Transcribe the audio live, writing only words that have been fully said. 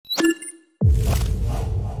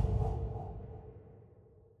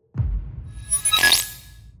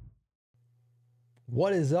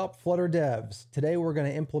What is up, Flutter devs? Today we're going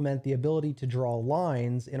to implement the ability to draw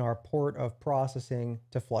lines in our port of processing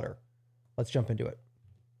to Flutter. Let's jump into it.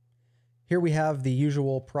 Here we have the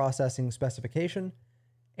usual processing specification,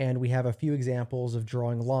 and we have a few examples of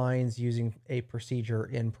drawing lines using a procedure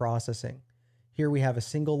in processing. Here we have a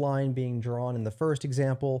single line being drawn in the first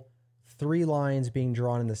example, 3 lines being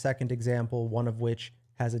drawn in the second example, one of which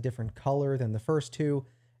has a different color than the first two,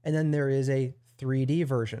 and then there is a 3D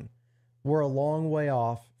version. We're a long way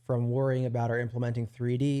off from worrying about our implementing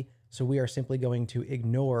 3D, so we are simply going to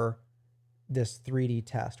ignore this 3D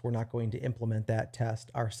test. We're not going to implement that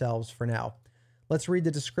test ourselves for now. Let's read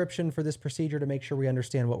the description for this procedure to make sure we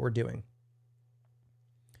understand what we're doing.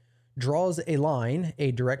 Draws a line,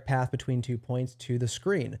 a direct path between 2 points, to the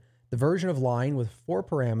screen. The version of line with 4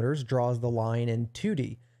 parameters draws the line in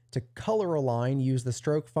 2D. To color a line, use the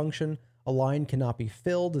stroke function. A line cannot be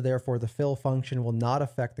filled, therefore the fill function will not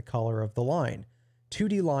affect the color of the line.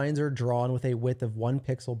 2D lines are drawn with a width of 1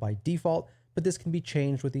 pixel by default, but this can be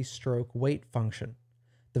changed with the stroke weight function.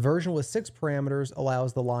 The version with 6 parameters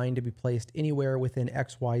allows the line to be placed anywhere within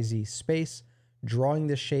XYZ space. Drawing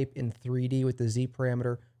this shape in 3D with the Z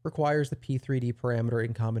parameter requires the P3D parameter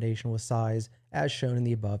in combination with size, as shown in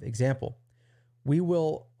the above example. We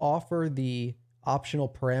will offer the optional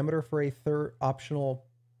parameter for a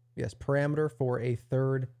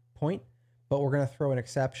third point, but we're going to throw an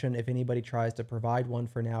exception if anybody tries to provide one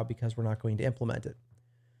for now because we're not going to implement it.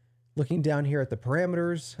 Looking down here at the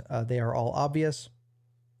parameters, they are all obvious.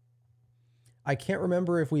 I can't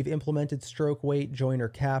remember if we've implemented stroke weight, join, or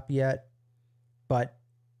cap yet, but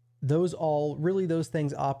those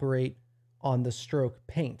things operate on the stroke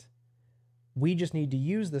paint. We just need to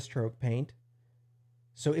use the stroke paint.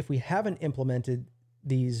 So if we haven't implemented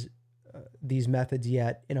these methods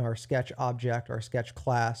yet in our sketch object, our sketch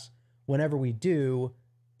class, whenever we do,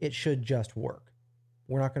 it should just work.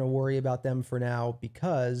 We're not going to worry about them for now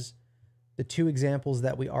because the 2 examples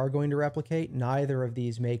that we are going to replicate, neither of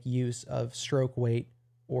these make use of stroke weight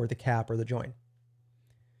or the cap or the join.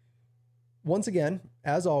 Once again,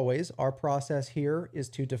 as always, our process here is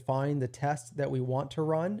to define the test that we want to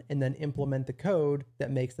run and then implement the code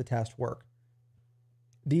that makes the test work.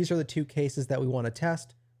 These are the 2 cases that we want to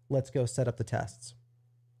test. Let's go set up the tests.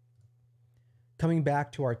 Coming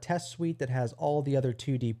back to our test suite that has all the other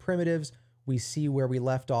 2D primitives, we see where we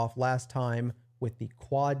left off last time with the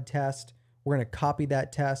quad test. We're going to copy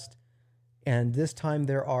that test, and this time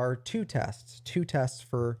there are 2 tests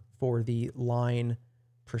for the line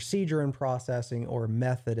procedure and processing, or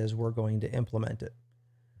method as we're going to implement it.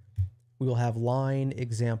 We will have line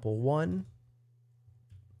example 1,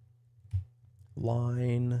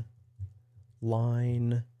 line,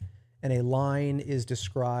 and a line is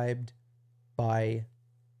described by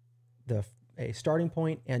a starting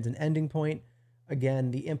point and an ending point. Again,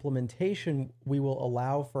 the implementation, we will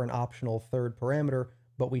allow for an optional third parameter,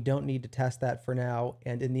 but we don't need to test that for now.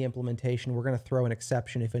 And in the implementation, we're going to throw an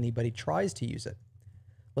exception if anybody tries to use it.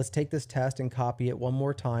 Let's take this test and copy it one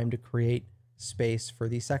more time to create space for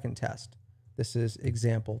the second test. This is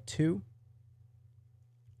example 2.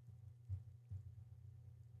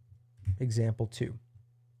 Example 2.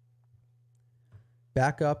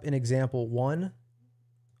 Back up in example 1.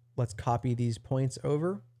 Let's copy these points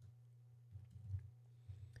over.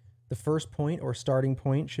 The first point or starting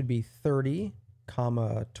point should be 30,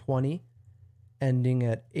 20, ending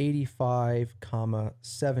at 85,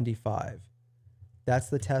 75. That's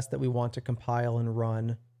the test that we want to compile and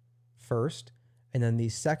run first. And then the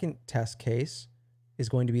second test case is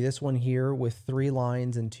going to be this one here with 3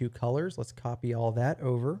 lines and 2 colors. Let's copy all that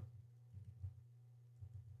over.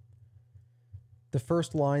 The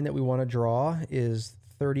first line that we want to draw is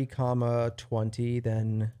 30, 20,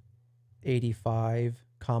 then 85,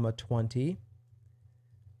 20.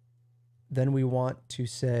 Then we want to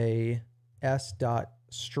say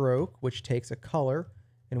s.stroke, which takes a color,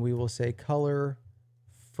 and we will say color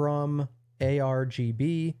from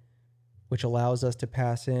ARGB, which allows us to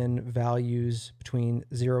pass in values between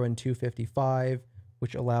 0 and 255,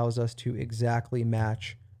 which allows us to exactly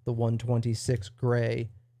match the 126 gray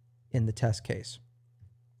in the test case.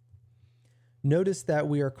 Notice that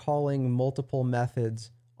we are calling multiple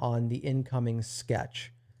methods on the incoming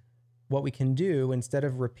sketch. What we can do, instead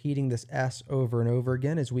of repeating this S over and over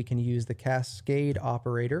again, is we can use the cascade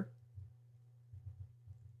operator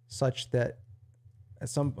such that at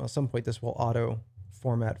some point this will auto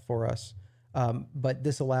format for us. But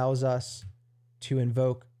this allows us to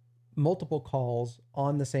invoke multiple calls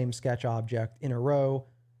on the same sketch object in a row,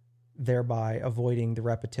 thereby avoiding the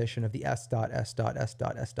repetition of the s dot, s dot, s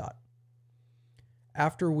dot, s dot.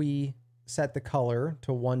 After we set the color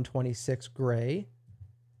to 126 gray,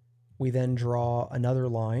 We then draw another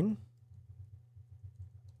line.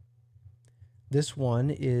 This one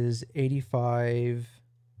is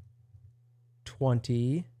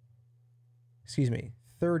 8520, excuse me,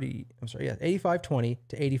 30, I'm sorry, yeah, 8520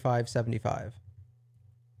 to 8575.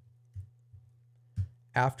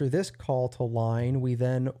 After this call to line, we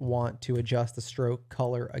then want to adjust the stroke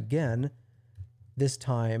color again, this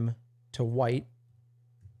time to white.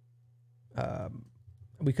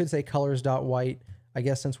 We could say colors.white. I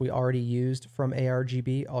guess since we already used from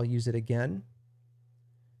ARGB, I'll use it again.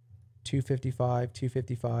 255,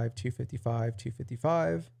 255, 255,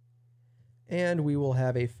 255. And we will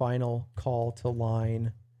have a final call to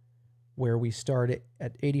line where we start it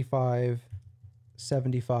at 85,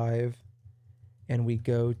 75, and we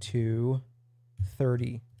go to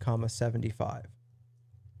 30, 75.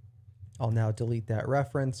 I'll now delete that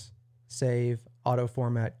reference, save, auto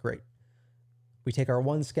format, great. We take our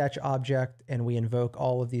one sketch object and we invoke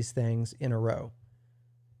all of these things in a row.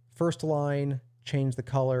 First line, change the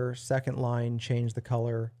color. Second line, change the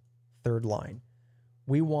color. Third line.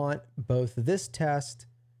 We want both this test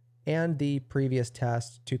and the previous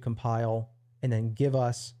test to compile and then give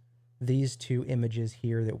us these two images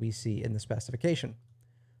here that we see in the specification.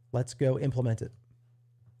 Let's go implement it.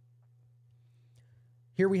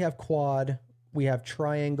 Here we have quad, we have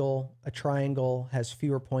triangle. A triangle has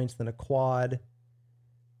fewer points than a quad.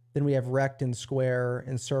 Then we have rect and square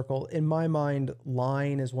and circle. In my mind,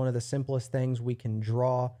 line is one of the simplest things we can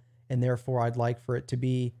draw, and therefore I'd like for it to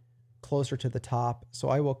be closer to the top. So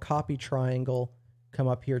I will copy triangle, come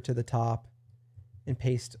up here to the top, and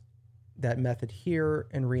paste that method here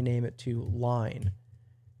and rename it to line.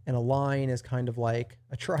 And a line is kind of like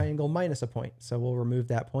a triangle minus a point. So we'll remove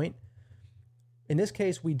that point. In this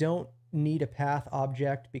case, we don't need a path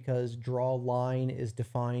object because draw line is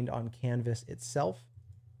defined on canvas itself.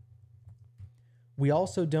 We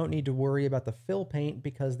also don't need to worry about the fill paint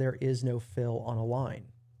because there is no fill on a line.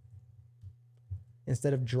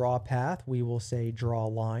 Instead of draw path, we will say draw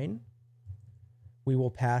line. We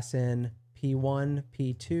will pass in P1,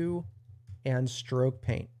 P2, and stroke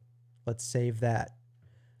paint. Let's save that.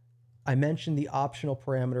 I mentioned the optional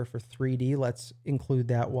parameter for 3D. Let's include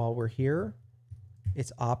that while we're here.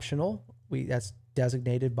 It's optional. That's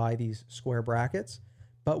designated by these square brackets.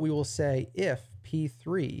 But we will say if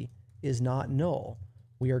P3 is not null,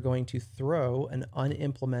 we are going to throw an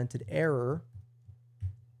unimplemented error.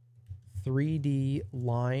 3D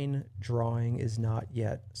line drawing is not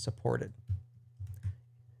yet supported.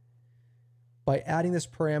 By adding this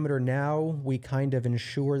parameter now, we kind of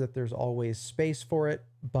ensure that there's always space for it,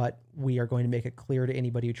 but we are going to make it clear to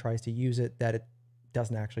anybody who tries to use it that it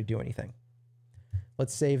doesn't actually do anything.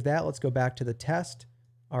 Let's save that. Let's go back to the test.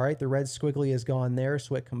 All right, the red squiggly is gone there,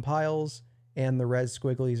 so it compiles, and the red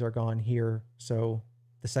squigglies are gone here, so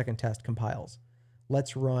the second test compiles.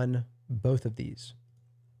 Let's run both of these.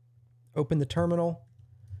 Open the terminal,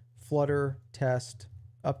 flutter test,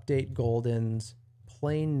 update Goldens,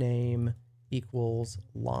 plain name equals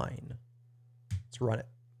line. Let's run it.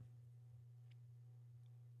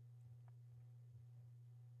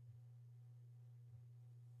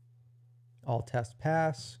 All tests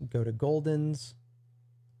pass, go to Goldens.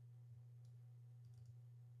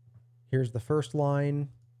 Here's the first line,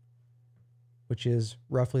 which is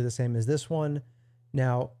roughly the same as this one.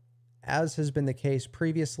 Now, as has been the case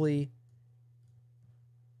previously,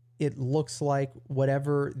 it looks like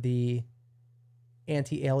whatever the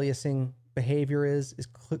anti-aliasing behavior is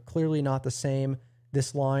clearly not the same.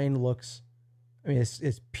 This line looks, I mean,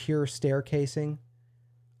 it's pure staircasing.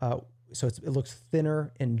 So it looks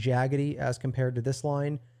thinner and jaggedy as compared to this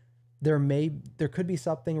line. There could be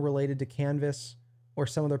something related to Canvas or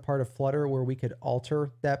some other part of Flutter where we could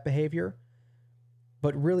alter that behavior.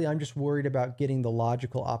 But really, I'm just worried about getting the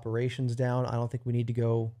logical operations down. I don't think we need to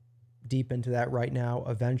go deep into that right now.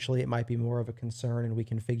 Eventually, it might be more of a concern and we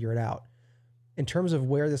can figure it out. In terms of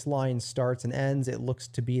where this line starts and ends, it looks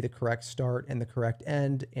to be the correct start and the correct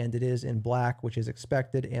end, and it is in black, which is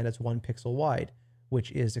expected, and it's 1 pixel wide,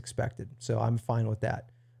 which is expected. So I'm fine with that.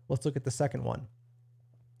 Let's look at the second one.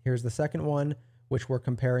 Here's the second one, which we're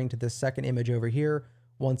comparing to this second image over here.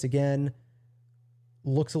 Once again,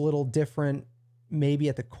 looks a little different, maybe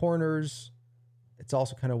at the corners. It's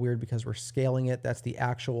also kind of weird because we're scaling it. That's the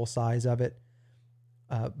actual size of it.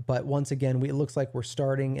 But once again, it looks like we're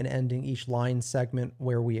starting and ending each line segment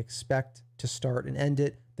where we expect to start and end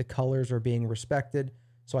it. The colors are being respected.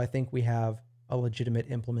 So I think we have a legitimate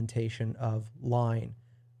implementation of line.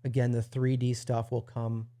 Again, the 3D stuff will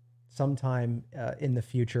come sometime in the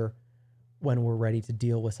future when we're ready to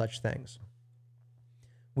deal with such things.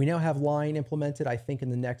 We now have line implemented. I think in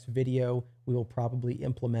the next video, we will probably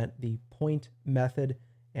implement the point method,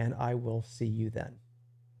 and I will see you then.